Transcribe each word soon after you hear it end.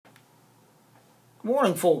Good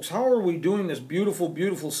morning, folks. How are we doing this beautiful,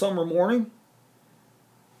 beautiful summer morning?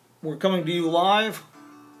 We're coming to you live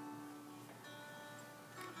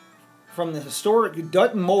from the historic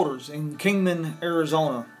Dutton Motors in Kingman,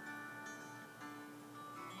 Arizona.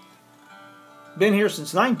 Been here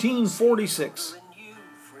since 1946.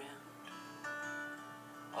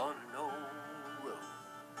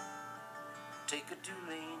 Take a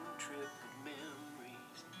two-lane trip of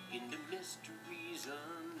memories into mysteries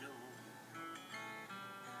unknown.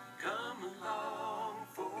 Come along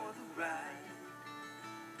for the ride.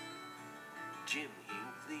 Jim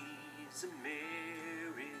Hinckley's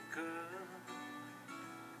America.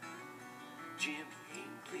 Jim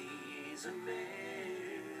Hinckley's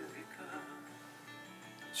America.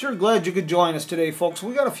 Sure glad you could join us today, folks.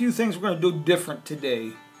 We got a few things we're going to do different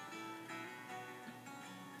today.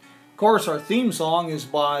 Of course, our theme song is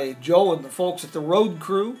by Joe and the folks at the Road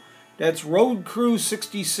Crew. That's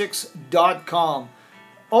roadcrew66.com.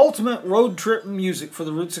 Ultimate road trip music for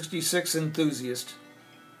the Route 66 enthusiast.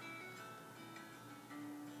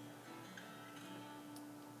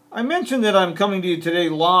 I mentioned that I'm coming to you today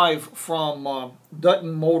live from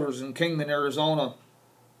Dutton Motors in Kingman, Arizona.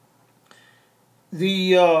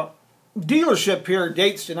 The dealership here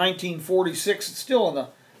dates to 1946. It's still in the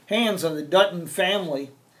hands of the Dutton family.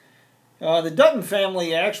 The Dutton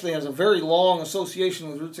family actually has a very long association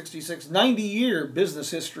with Route 66, 90-year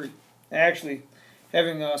business history, actually,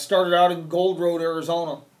 having started out in Gold Road,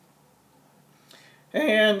 Arizona.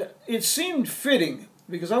 And it seemed fitting,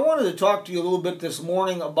 because I wanted to talk to you a little bit this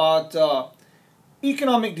morning about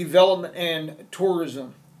economic development and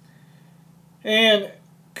tourism. And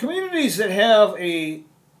communities that have a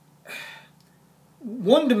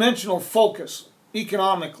one-dimensional focus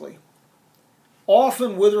economically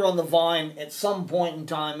often wither on the vine at some point in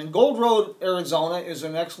time. And Gold Road, Arizona is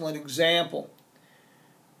an excellent example.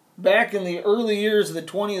 Back in the early years of the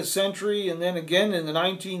 20th century and then again in the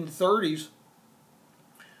 1930s,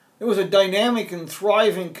 it was a dynamic and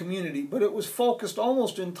thriving community, but it was focused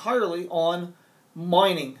almost entirely on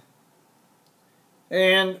mining.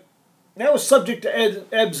 And that was subject to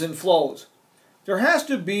ebbs and flows. There has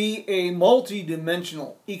to be a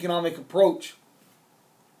multi-dimensional economic approach.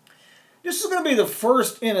 This is going to be the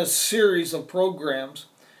first in a series of programs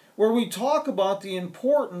where we talk about the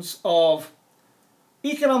importance of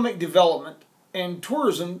economic development and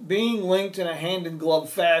tourism being linked in a hand-in-glove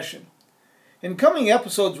fashion. In coming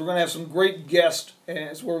episodes, we're going to have some great guests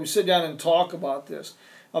where we sit down and talk about this.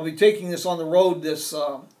 I'll be taking this on the road this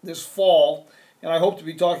fall, and I hope to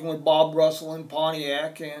be talking with Bob Russell in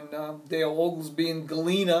Pontiac and Dale Oglesby in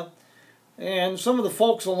Galena, and some of the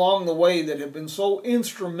folks along the way that have been so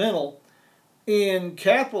instrumental in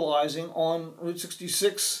capitalizing on Route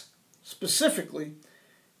 66 specifically,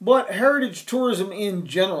 but heritage tourism in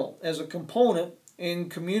general as a component in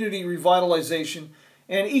community revitalization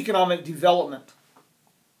and economic development.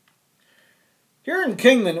 Here in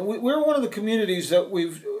Kingman, we're one of the communities that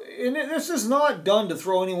and this is not done to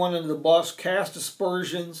throw anyone under the bus, cast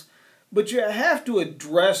aspersions, but you have to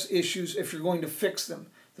address issues if you're going to fix them.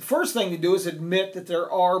 The first thing to do is admit that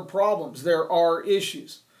there are problems, there are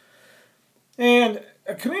issues. And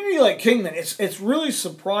a community like Kingman, it's really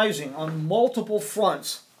surprising on multiple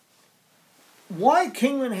fronts why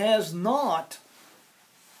Kingman has not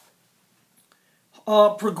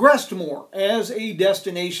progressed more as a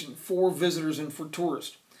destination for visitors and for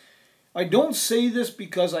tourists. I don't say this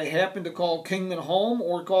because I happen to call Kingman home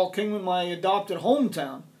or call Kingman my adopted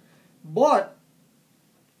hometown, but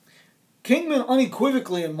Kingman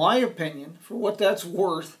unequivocally, in my opinion, for what that's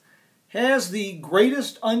worth, has the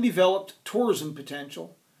greatest undeveloped tourism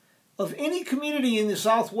potential of any community in the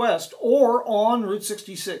Southwest or on Route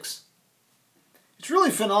 66. It's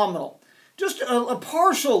really phenomenal. Just a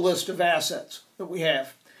partial list of assets that we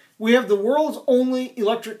have. We have the world's only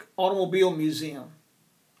electric automobile museum.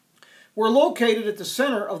 We're located at the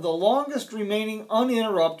center of the longest remaining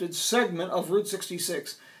uninterrupted segment of Route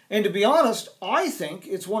 66. And to be honest, I think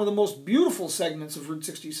it's one of the most beautiful segments of Route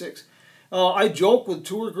 66. I joke with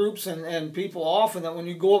tour groups and people often that when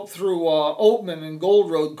you go up through Oatman and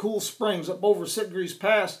Gold Road, Cool Springs, up over Sitgreaves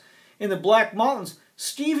Pass in the Black Mountains,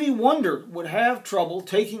 Stevie Wonder would have trouble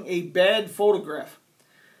taking a bad photograph.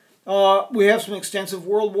 We have some extensive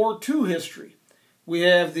World War II history. We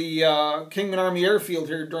have the Kingman Army Airfield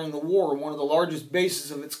here during the war, one of the largest bases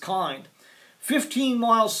of its kind. 15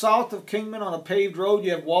 miles south of Kingman on a paved road,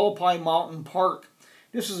 you have Wallapai Mountain Park.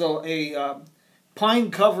 This is a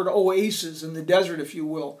pine-covered oasis in the desert, if you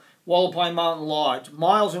will, Wallapai Mountain Lodge.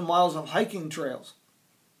 Miles and miles of hiking trails.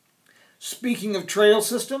 Speaking of trail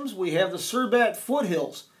systems, we have the Surbat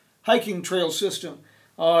Foothills hiking trail system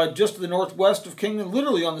just to the northwest of Kingman,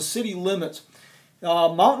 literally on the city limits.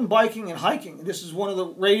 Mountain biking and hiking. This is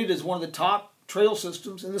rated as one of the top trail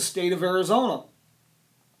systems in the state of Arizona.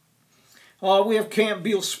 We have Camp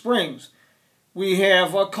Beale Springs. We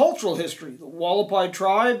have cultural history. The Wallapai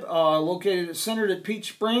tribe, centered at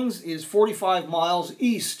Peach Springs, is 45 miles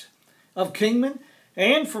east of Kingman.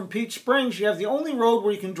 And from Peach Springs, you have the only road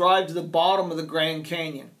where you can drive to the bottom of the Grand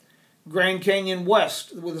Canyon. Grand Canyon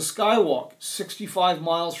West with a skywalk, 65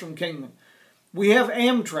 miles from Kingman. We have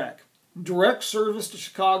Amtrak, direct service to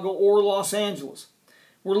Chicago or Los Angeles.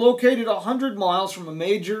 We're located 100 miles from a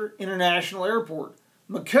major international airport,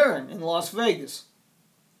 McCarran in Las Vegas.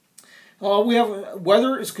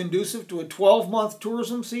 Weather is conducive to a 12-month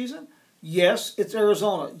tourism season. Yes, it's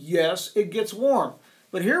Arizona. Yes, it gets warm.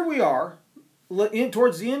 But here we are,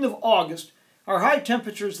 towards the end of August. Our high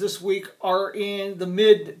temperatures this week are in the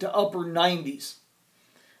mid to upper 90s.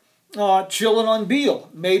 Chillin' on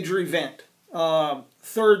Beale, major event.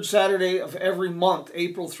 Third Saturday of every month,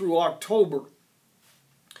 April through October.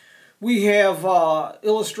 We have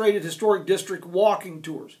illustrated historic district walking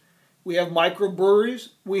tours. We have microbreweries.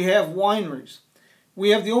 We have wineries. We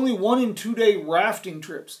have the only 1- and 2-day rafting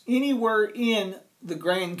trips anywhere in the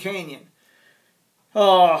Grand Canyon.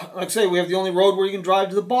 Like I say, we have the only road where you can drive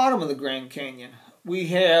to the bottom of the Grand Canyon. We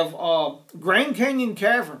have Grand Canyon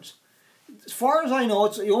Caverns. As far as I know,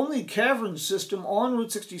 it's the only cavern system on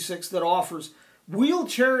Route 66 that offers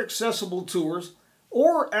wheelchair-accessible tours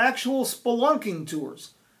or actual spelunking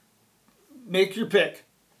tours. Make your pick.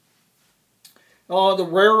 The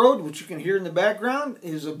railroad, which you can hear in the background,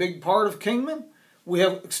 is a big part of Kingman. We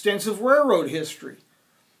have extensive railroad history.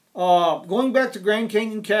 Going back to Grand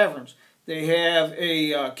Canyon Caverns, they have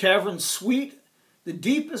a cavern suite, the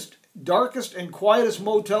deepest, darkest, and quietest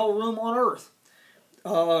motel room on Earth.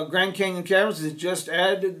 Grand Canyon Caverns has just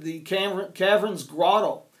added the Caverns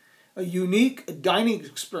Grotto, a unique dining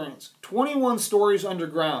experience, 21 stories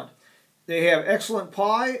underground. They have excellent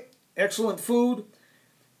pie, excellent food,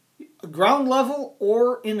 ground level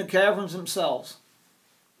or in the caverns themselves.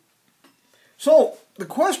 So the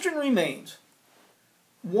question remains,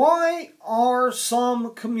 why are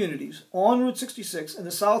some communities on Route 66 in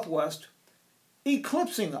the Southwest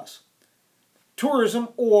eclipsing us? Tourism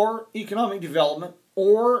or economic development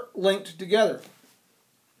or linked together.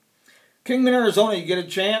 Kingman, Arizona, you get a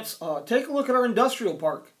chance, take a look at our industrial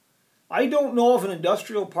park. I don't know of an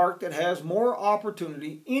industrial park that has more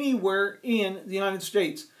opportunity anywhere in the United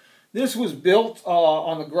States. This was built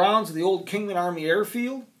on the grounds of the old Kingman Army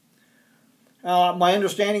Airfield. My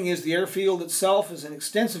understanding is the airfield itself is in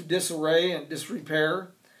extensive disarray and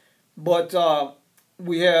disrepair. But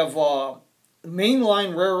we have Main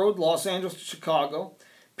Line Railroad, Los Angeles to Chicago.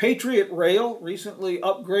 Patriot Rail recently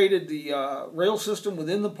upgraded the rail system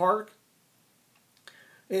within the park.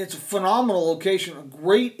 It's a phenomenal location, a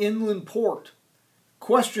great inland port.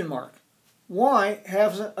 Question mark. Why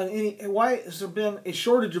has there been a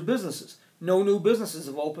shortage of businesses? No new businesses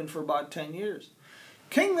have opened for about 10 years.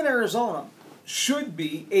 Kingman, Arizona should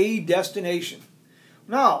be a destination.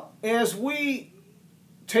 Now, as we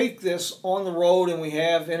take this on the road and we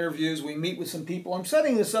have interviews, we meet with some people, I'm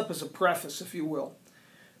setting this up as a preface, if you will.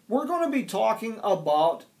 We're going to be talking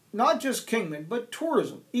about not just Kingman, but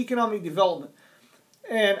tourism, economic development,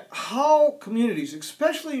 and how communities,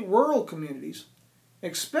 especially rural communities,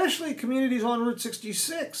 especially communities on Route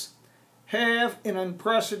 66, have an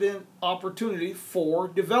unprecedented opportunity for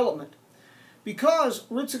development. Because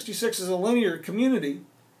Route 66 is a linear community,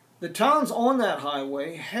 the towns on that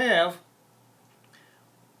highway have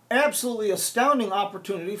absolutely astounding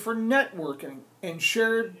opportunity for networking and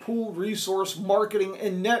shared pooled resource marketing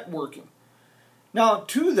and networking. Now,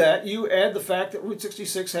 to that, you add the fact that Route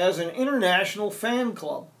 66 has an international fan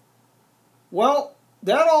club. Well,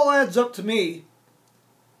 that all adds up to me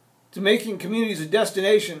to making communities a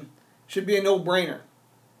destination should be a no-brainer.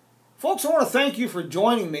 Folks, I want to thank you for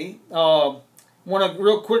joining me. Want a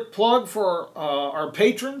real quick plug for our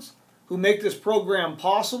patrons who make this program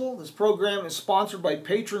possible. This program is sponsored by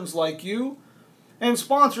patrons like you and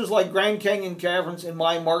sponsors like Grand Canyon Caverns and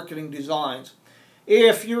My Marketing Designs.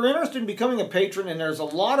 If you're interested in becoming a patron, and there's a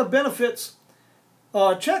lot of benefits,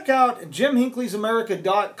 check out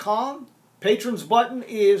JimHinkley'sAmerica.com. Patrons button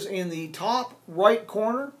is in the top right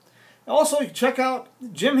corner. Also, check out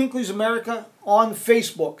Jim Hinckley's America on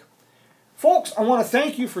Facebook. Folks, I want to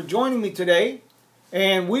thank you for joining me today,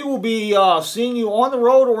 and we will be seeing you on the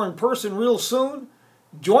road or in person real soon.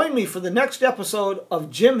 Join me for the next episode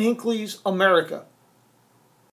of Jim Hinckley's America.